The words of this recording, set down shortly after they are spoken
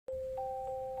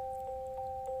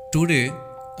Today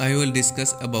I will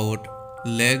discuss about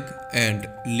lag and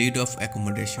lead of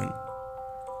accommodation.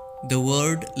 The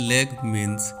word lag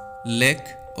means lag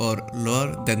or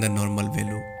lower than the normal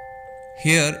value.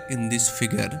 Here in this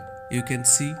figure you can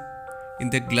see in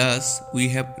the glass we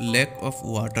have lag of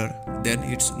water than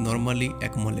it normally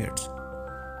accumulates.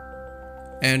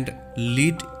 And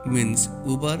lead means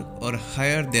over or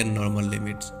higher than normal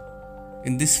limits.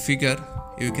 In this figure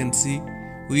you can see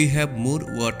we have more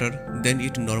water than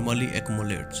it normally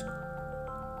accumulates.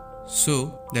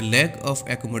 So the lag of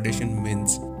accommodation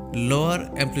means lower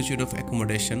amplitude of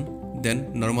accommodation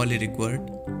than normally required.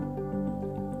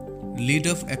 Lead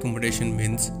of accommodation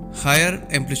means higher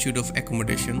amplitude of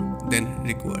accommodation than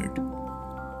required.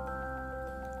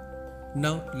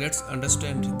 Now let's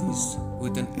understand this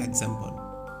with an example.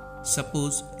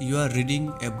 Suppose you are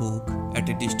reading a book at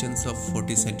a distance of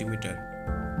 40 cm.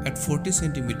 At 40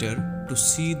 cm, to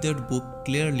see that book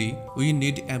clearly, we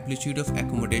need amplitude of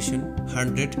accommodation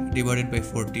 100 divided by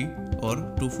 40 or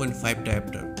 2.5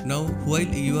 diopter. Now, while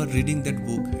you are reading that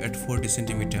book at 40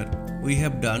 cm, we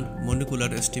have done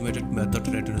monocular estimated method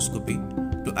retinoscopy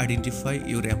to identify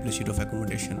your amplitude of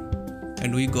accommodation,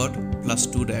 and we got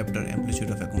 +2 diopter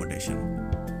amplitude of accommodation.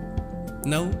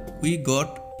 Now, we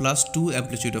got +2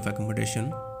 amplitude of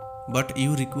accommodation, but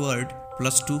you required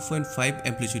 +2.5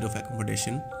 amplitude of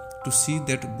accommodation to see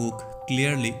that book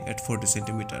clearly at 40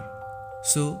 cm.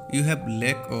 So you have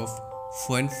lag of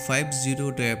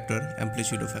 0.50 diopter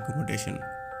amplitude of accommodation.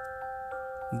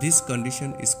 This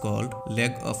condition is called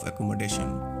lag of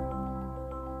accommodation.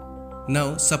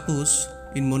 Now suppose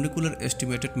in monocular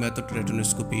estimated method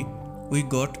retinoscopy we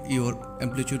got your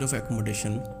amplitude of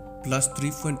accommodation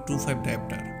 +3.25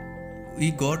 diopter.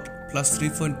 We got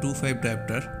 +3.25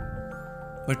 diopter,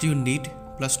 but you need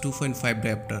 +2.5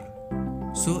 diopter.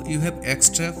 So you have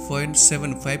extra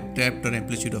 0.75 diopter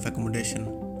amplitude of accommodation.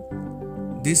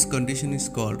 This condition is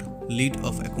called lead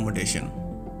of accommodation.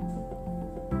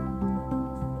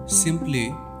 Simply,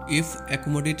 if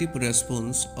accommodative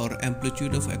response or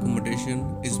amplitude of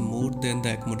accommodation is more than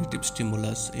the accommodative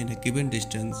stimulus in a given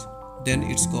distance, then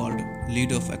it's called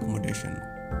lead of accommodation.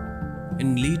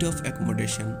 In lead of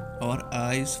accommodation, our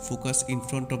eyes focus in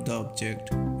front of the object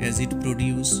as it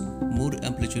produces more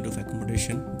amplitude of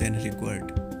accommodation than required.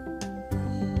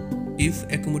 If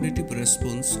accommodative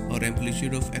response or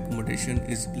amplitude of accommodation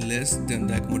is less than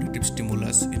the accommodative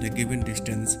stimulus in a given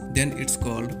distance, then it's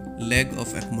called lag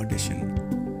of accommodation.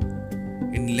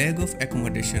 In lag of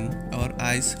accommodation, our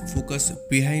eyes focus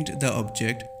behind the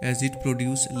object as it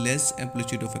produces less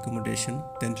amplitude of accommodation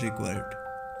than required.